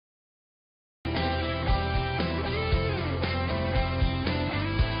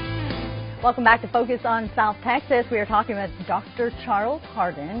Welcome back to Focus on South Texas. We are talking with Dr. Charles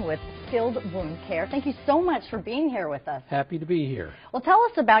Hardin with Skilled Wound Care. Thank you so much for being here with us. Happy to be here. Well, tell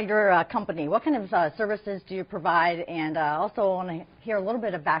us about your company. What kind of services do you provide? And also want to hear a little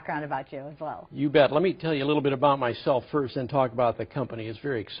bit of background about you as well. You bet. Let me tell you a little bit about myself first and talk about the company. It's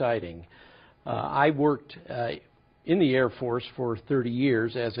very exciting. I worked in the Air Force for 30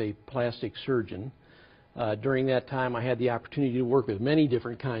 years as a plastic surgeon. During that time, I had the opportunity to work with many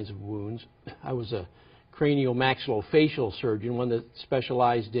different kinds of wounds. I was a cranio-maxillofacial surgeon, one that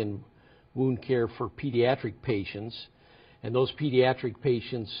specialized in wound care for pediatric patients, and those pediatric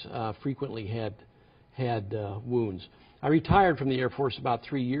patients frequently had wounds. I retired from the Air Force about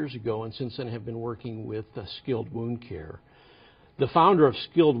 3 years ago, and since then have been working with Skilled Wound Care. The founder of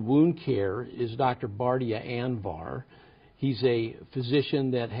Skilled Wound Care is Dr. Bardia Anvar. He's a physician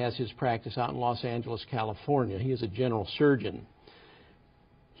that has his practice out in Los Angeles, California. He is a general surgeon.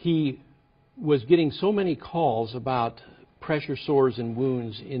 He was getting so many calls about pressure sores and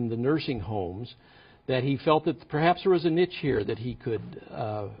wounds in the nursing homes that he felt that perhaps there was a niche here that he could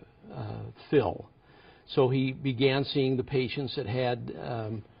fill. So he began seeing the patients that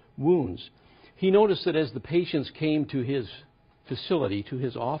had wounds. He noticed that as the patients came to his facility, to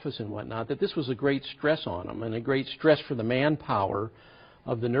his office and whatnot, that this was a great stress on them and a great stress for the manpower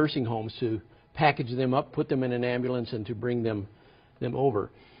of the nursing homes to package them up, put them in an ambulance, and to bring them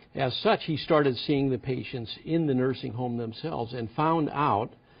over. As such, he started seeing the patients in the nursing home themselves and found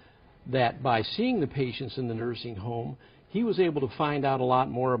out that by seeing the patients in the nursing home, he was able to find out a lot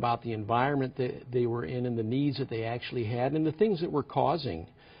more about the environment that they were in and the needs that they actually had and the things that were causing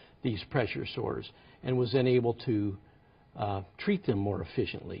these pressure sores, and was then able to treat them more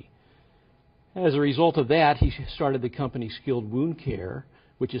efficiently. As a result of that, he started the company Skilled Wound Care,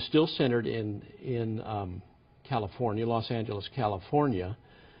 which is still centered in California, Los Angeles, California.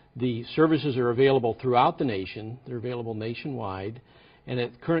 The services are available throughout the nation. They're available nationwide, and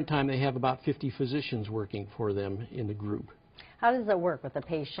at the current time they have about 50 physicians working for them in the group. How does it work with the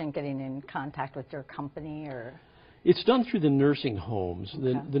patient getting in contact with your company? Or it's done through the nursing homes.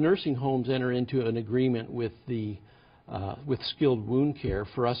 Okay. The nursing homes enter into an agreement with Skilled Wound Care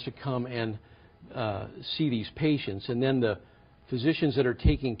for us to come and see these patients, and then the physicians that are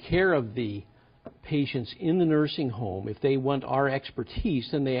taking care of the patients in the nursing home, if they want our expertise,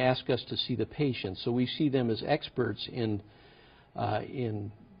 then they ask us to see the patients. So we see them as experts in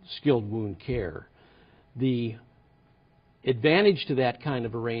skilled wound care. The advantage to that kind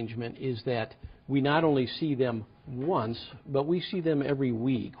of arrangement is that we not only see them once, but we see them every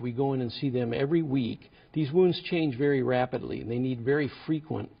week. We go in and see them every week. These wounds change very rapidly, and they need very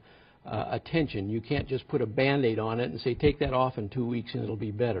frequent attention. You can't just put a Band-Aid on it and say, take that off in 2 weeks and it'll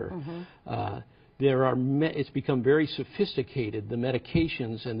be better. Mm-hmm. It's become very sophisticated, the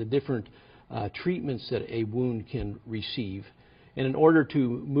medications and the different treatments that a wound can receive. And in order to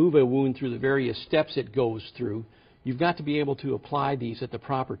move a wound through the various steps it goes through, you've got to be able to apply these at the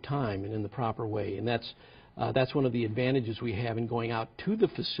proper time and in the proper way. And that's one of the advantages we have in going out to the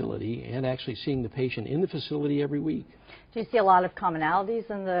facility and actually seeing the patient in the facility every week. Do you see a lot of commonalities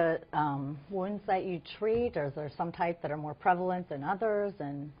in the wounds that you treat, or is there some types that are more prevalent than others?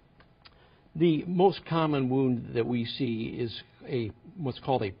 And the most common wound that we see is what's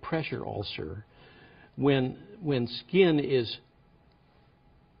called a pressure ulcer. When skin is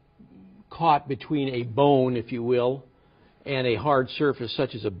caught between a bone, if you will, and a hard surface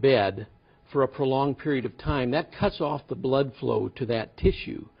such as a bed for a prolonged period of time, that cuts off the blood flow to that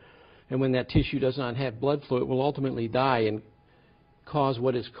tissue. And when that tissue does not have blood flow, it will ultimately die and cause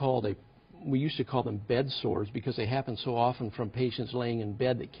what is called we used to call them bed sores because they happen so often from patients laying in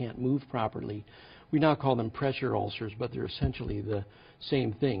bed that can't move properly. We now call them pressure ulcers, but they're essentially the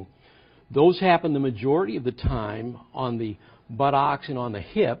same thing. Those happen the majority of the time on the buttocks and on the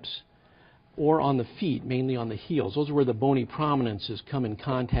hips, or on the feet, mainly on the heels. Those are where the bony prominences come in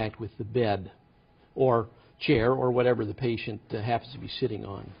contact with the bed or chair or whatever the patient happens to be sitting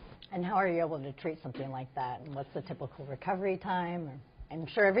on. And how are you able to treat something like that? And what's the typical recovery time? I'm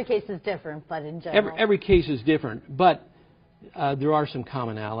sure every case is different, but in general. Every case is different, but there are some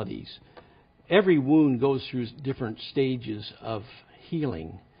commonalities. Every wound goes through different stages of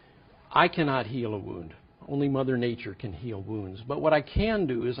healing. I cannot heal a wound. Only Mother Nature can heal wounds. But what I can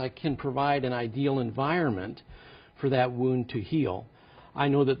do is I can provide an ideal environment for that wound to heal. I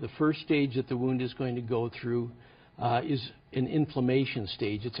know that the first stage that the wound is going to go through is an inflammation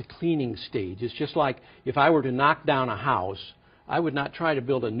stage. It's a cleaning stage. It's just like if I were to knock down a house, I would not try to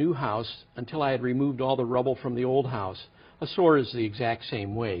build a new house until I had removed all the rubble from the old house. A sore is the exact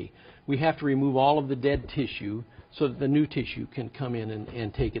same way. We have to remove all of the dead tissue so that the new tissue can come in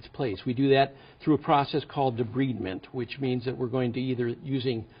and take its place. We do that through a process called debridement, which means that we're going to either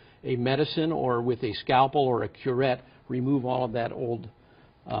using a medicine or with a scalpel or a curette remove all of that old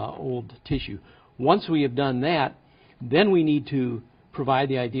tissue. Once we have done that, then we need to provide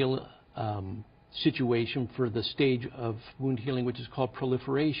the ideal situation for the stage of wound healing, which is called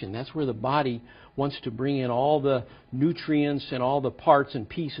proliferation. That's where the body wants to bring in all the nutrients and all the parts and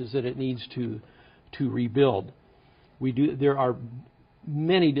pieces that it needs to rebuild. There are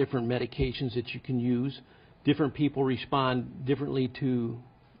many different medications that you can use. Different people respond differently to,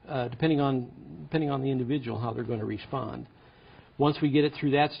 depending on the individual, how they're going to respond. Once we get it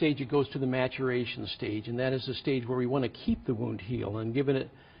through that stage, it goes to the maturation stage, and that is the stage where we want to keep the wound heal and give it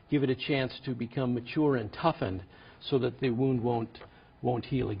a chance to become mature and toughened so that the wound won't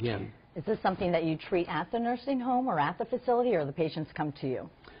heal again. Is this something that you treat at the nursing home or at the facility, or the patients come to you?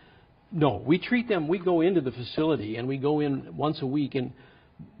 No, we treat them. We go into the facility, and we go in once a week, and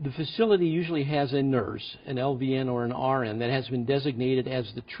the facility usually has a nurse, an LVN or an RN, that has been designated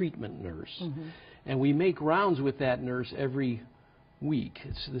as the treatment nurse. Mm-hmm. And we make rounds with that nurse every week.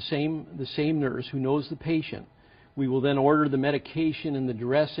 It's the same nurse who knows the patient. We will then order the medication and the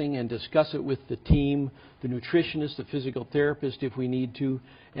dressing and discuss it with the team, the nutritionist, the physical therapist if we need to,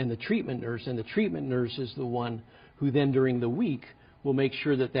 and the treatment nurse. And the treatment nurse is the one who then during the week will make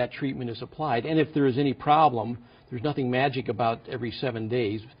sure that that treatment is applied. And if there is any problem, there's nothing magic about every 7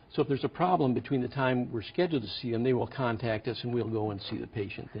 days. So if there's a problem between the time we're scheduled to see them, they will contact us and we'll go and see the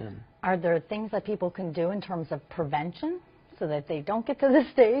patient then. Are there things that people can do in terms of prevention so that they don't get to this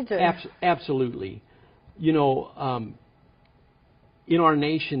stage? Absolutely. You know, in our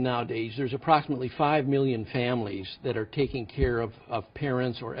nation nowadays, there's approximately 5 million families that are taking care of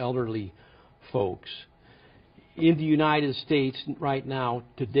parents or elderly folks. In the United States right now,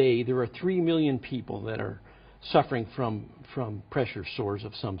 today, there are 3 million people that are suffering from pressure sores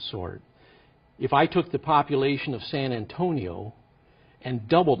of some sort. If I took the population of San Antonio and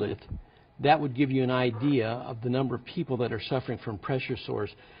doubled it, that would give you an idea of the number of people that are suffering from pressure sores.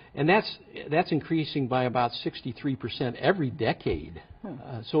 And that's increasing by about 63% every decade.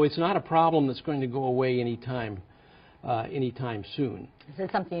 So it's not a problem that's going to go away anytime soon. Is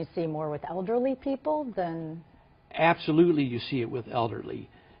it something you see more with elderly people than? Absolutely, you see it with elderly.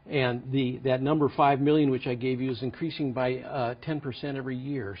 And that number 5 million, which I gave you, is increasing by 10% every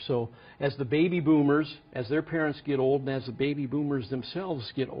year. So as the baby boomers, as their parents get old, and as the baby boomers themselves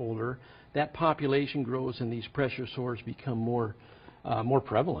get older, that population grows and these pressure sores become more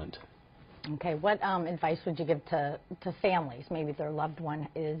prevalent. Okay, what advice would you give to families? Maybe their loved one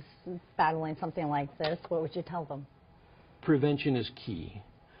is battling something like this. What would you tell them? Prevention is key.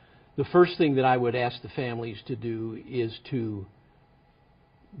 The first thing that I would ask the families to do is to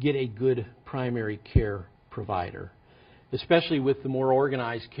get a good primary care provider, especially with the more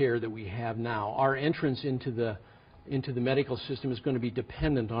organized care that we have now. Our entrance into the medical system is going to be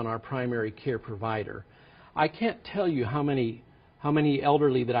dependent on our primary care provider. I can't tell you how many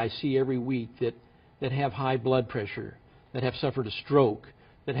elderly that I see every week that have high blood pressure, that have suffered a stroke,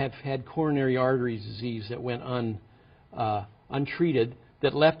 that have had coronary artery disease that went untreated,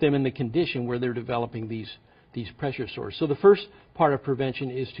 that left them in the condition where they're developing these pressure sores. So the first part of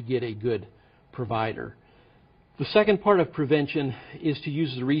prevention is to get a good provider. The second part of prevention is to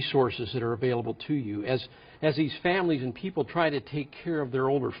use the resources that are available to you. As these families and people try to take care of their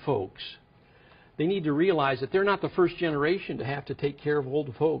older folks, they need to realize that they're not the first generation to have to take care of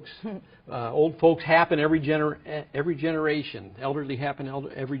old folks. Old folks happen every generation. Elderly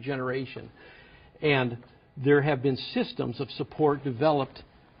happen every generation. And there have been systems of support developed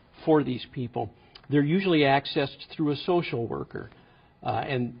for these people. They're usually accessed through a social worker.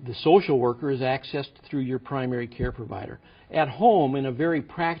 And the social worker is accessed through your primary care provider. At home, in a very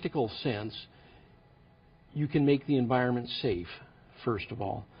practical sense, you can make the environment safe, first of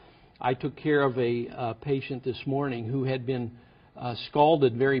all. I took care of a patient this morning who had been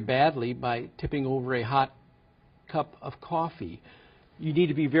scalded very badly by tipping over a hot cup of coffee. You need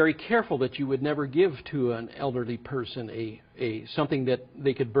to be very careful that you would never give to an elderly person something that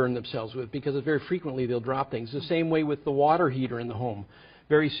they could burn themselves with, because very frequently they'll drop things. The same way with the water heater in the home.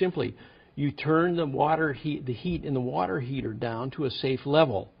 Very simply, you turn the heat in the water heater down to a safe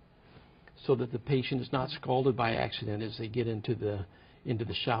level so that the patient is not scalded by accident as they get into the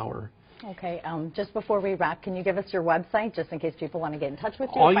shower. Okay, just before we wrap, can you give us your website just in case people want to get in touch with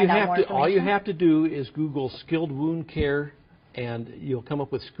you? All you have to do is Google skilled wound care and you'll come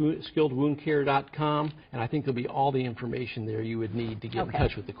up with skilledwoundcare.com, and I think there'll be all the information there you would need to get in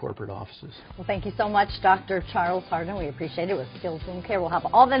touch with the corporate offices. Well, thank you so much, Dr. Charles Hardin. We appreciate it with Skilled Wound Care. We'll have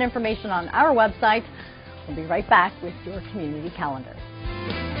all that information on our website. We'll be right back with your community calendar.